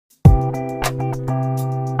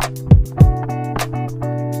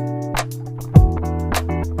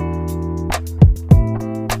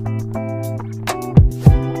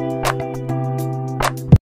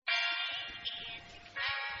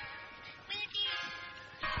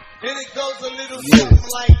And it goes a little something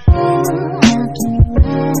like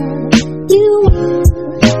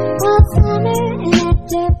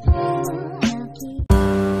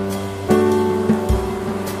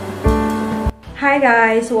Hi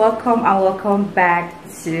guys, welcome and welcome back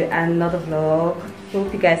to another vlog.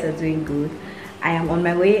 Hope you guys are doing good. I am on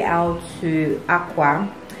my way out to Aqua,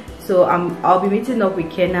 so I'll be meeting up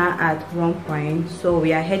with Kenna at one point. So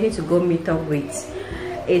we are heading to go meet up with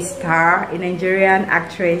a star, a Nigerian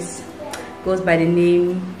actress, goes by the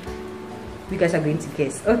name you guys are going to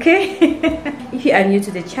guess, okay? If you are new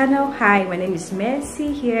to the channel, hi, my name is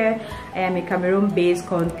Mercy here. I am a Cameroon-based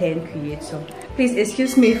content creator. Please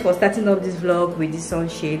excuse me for starting off this vlog with this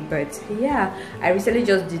sunshade, but yeah, I recently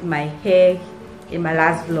just did my hair in my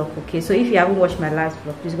last vlog, okay? So if you haven't watched my last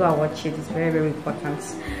vlog, please go and watch it. It's very, very important.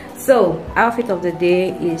 So outfit of the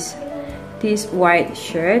day is this white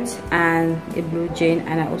shirt and a blue jean,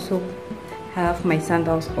 and I also have my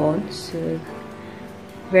sandals on, so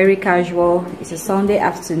very casual. It's a Sunday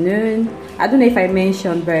afternoon. I don't know if I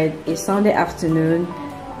mentioned, but it's Sunday afternoon,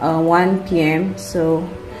 1 p.m. so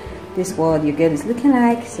this is what your girl is looking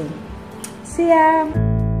like. So see ya.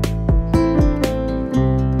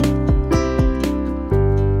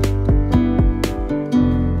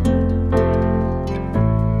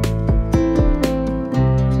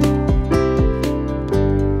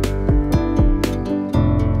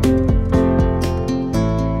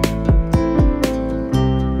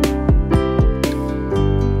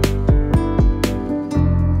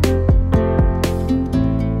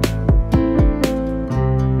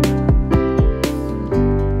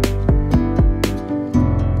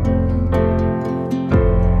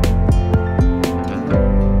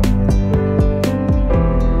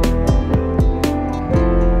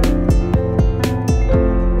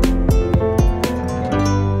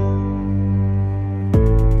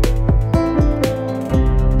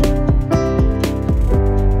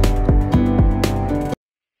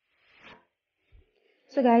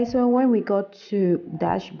 So guys, so when we got to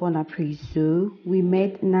Dash Bonaparte Zoo, we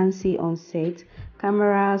met Nancy on set.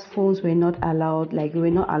 Cameras, phones were not allowed, like we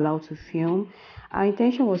were not allowed to film. Our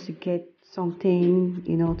intention was to get something,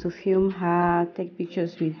 you know, to film her, take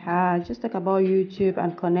pictures with her, just talk about YouTube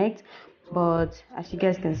and connect. But as you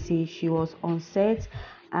guys can see, she was on set,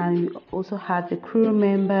 and we also had the crew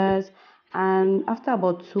members. And after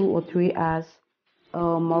about 2 or 3 hours,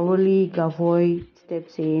 Mawuli, Gavor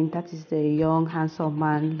stepped in. That is the young handsome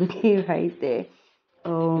man looking right there.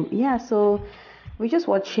 Yeah, so we're just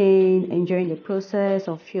watching, enjoying the process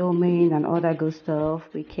of filming and all that good stuff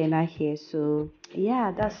with Kenna here. So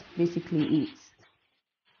yeah, that's basically it.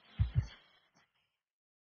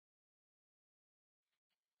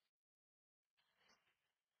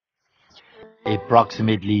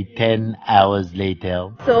 Approximately 10 hours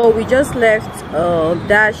later. So we just left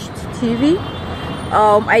Dashed TV.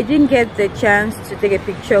 I didn't get the chance to take a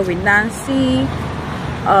picture with Nancy.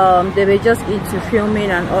 They were just into filming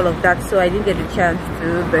and all of that, so I didn't get the chance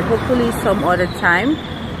to, but hopefully some other time.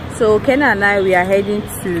 So Kenna and I, we are heading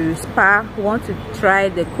to Spa. We want to try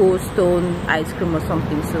the Coldstone ice cream or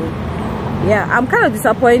something. So yeah, I'm kind of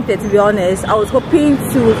disappointed, to be honest. I was hoping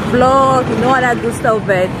to vlog, you know, all that good stuff,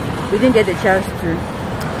 but we didn't get the chance to.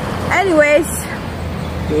 Anyways,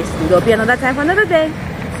 this will be another time for another day.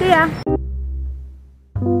 See ya.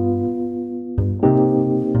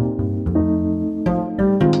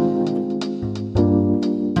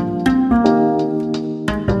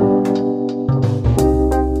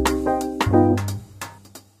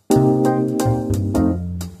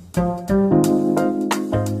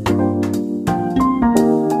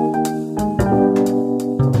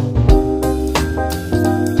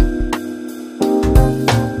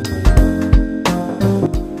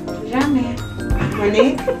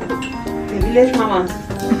 The village mamas.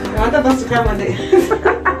 I wanted us to come on the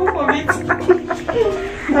move of it.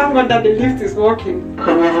 Thank God that the lift is working.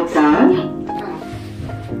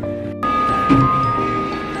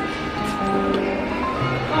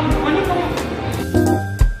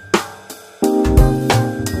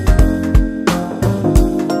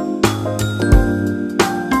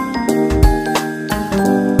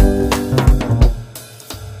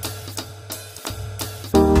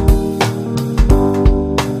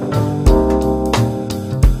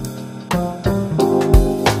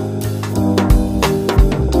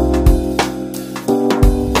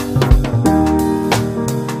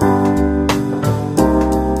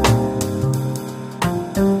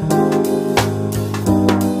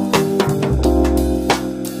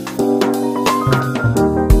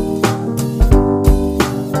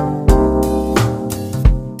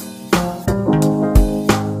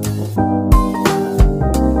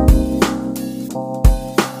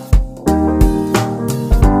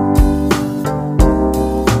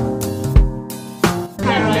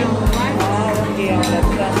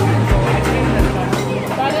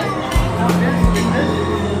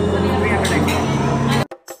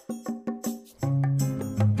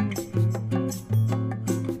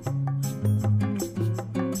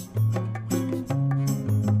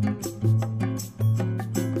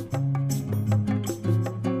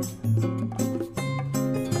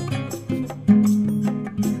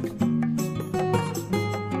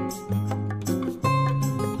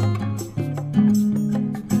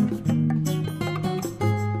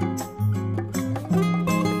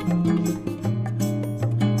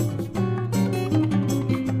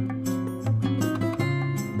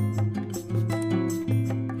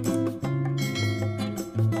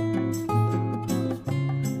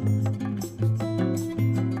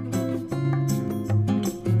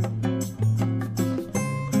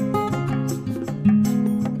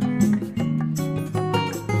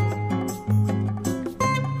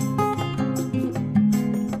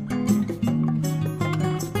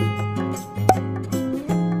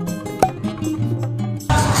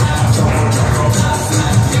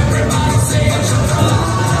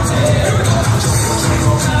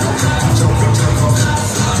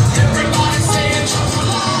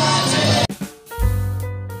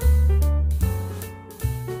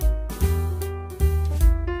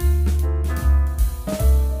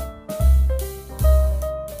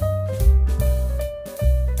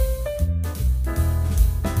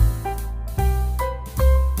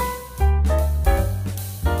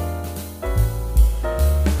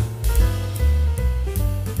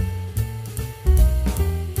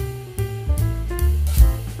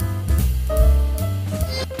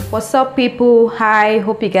 What's up, people? Hi,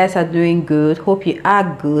 hope you guys are doing good. Hope you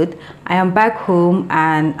are good. I am back home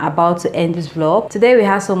and about to end this vlog. Today we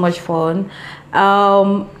had so much fun.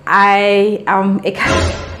 I am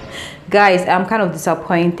guys, I'm kind of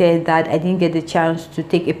disappointed that I didn't get the chance to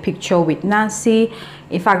take a picture with Nancy.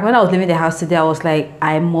 In fact, when I was leaving the house today, I was like,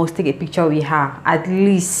 I must take a picture with her. At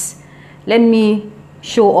least let me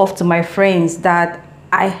show off to my friends that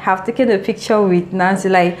I have taken a picture with Nancy.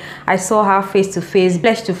 Like, I saw her face to face,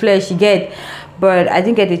 flesh to flesh, you get. But I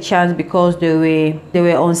didn't get the chance because they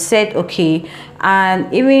were on set, okay.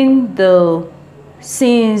 And even the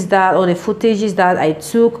scenes that, or the footages that I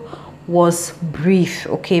took was brief,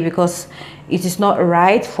 okay, because it is not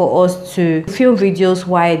right for us to film videos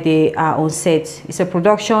while they are on set. It's a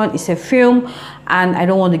production, it's a film, and I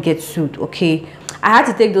don't want to get sued, okay. I had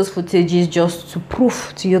to take those footages just to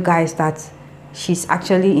prove to you guys that she's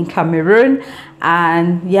actually in Cameroon,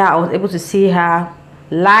 and yeah, I was able to see her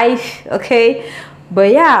live, okay. But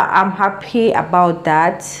yeah, I'm happy about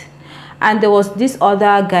that. And there was this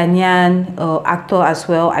other Ghanaian actor as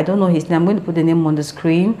well. I don't know his name. I'm going to put the name on the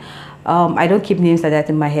screen. I don't keep names like that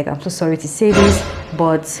in my head. I'm so sorry to say this,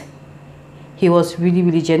 but he was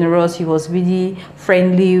really generous. He was really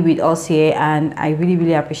friendly with us here, and I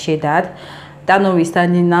really appreciate that. That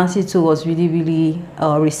notwithstanding, Nancy too was really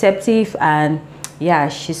receptive, and yeah,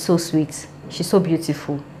 she's so sweet. She's so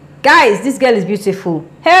beautiful. Guys, this girl is beautiful.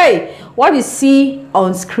 Hey, what you see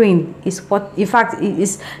on screen is what, in fact, it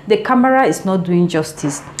is, the camera is not doing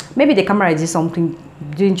justice. Maybe the camera is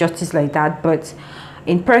doing justice like that, but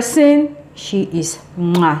in person, she is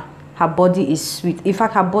mwah. Her body is sweet. In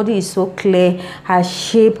fact, her body is so clear. Her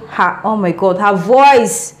shape, her, oh my god, her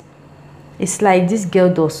voice. It's like this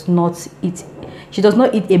girl does not eat. She does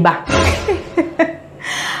not eat eba.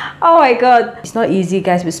 Oh my god, it's not easy,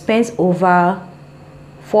 guys. We spent over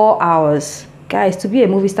 4 hours, guys. To be a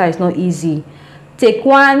movie star is not easy. Take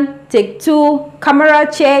one, take two,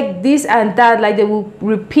 camera check, this and that. Like, they will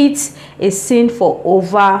repeat a scene for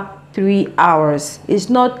over 3 hours. It's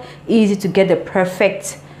not easy to get that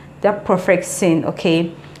perfect scene,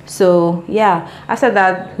 okay. So yeah, after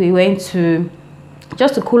that we went to,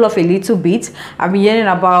 just to cool off a little bit. I've been hearing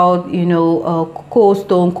about, you know,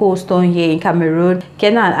 Coldstone here in Cameroon.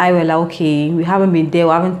 Kenna and I were like, okay, we haven't been there,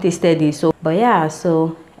 we haven't tasted it. So, but yeah,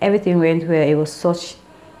 so everything went well. It was such,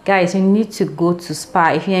 guys, you need to go to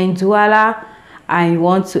Spa if you're in Douala and you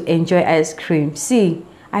want to enjoy ice cream. See,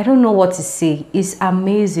 I don't know what to say. It's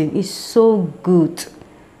amazing. It's so good.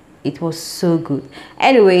 It was so good.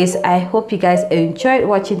 Anyways, I hope you guys enjoyed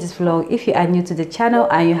watching this vlog. If you are new to the channel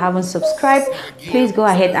and you haven't subscribed, please go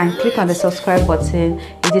ahead and click on the subscribe button.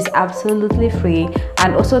 It is absolutely free,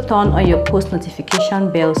 and also turn on your post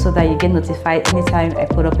notification bell so that you get notified anytime I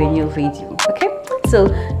put up a new video. Okay, so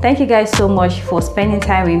thank you guys so much for spending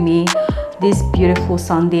time with me this beautiful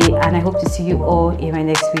Sunday, and I hope to see you all in my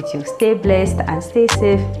next video. Stay blessed and stay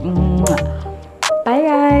safe. Mwah.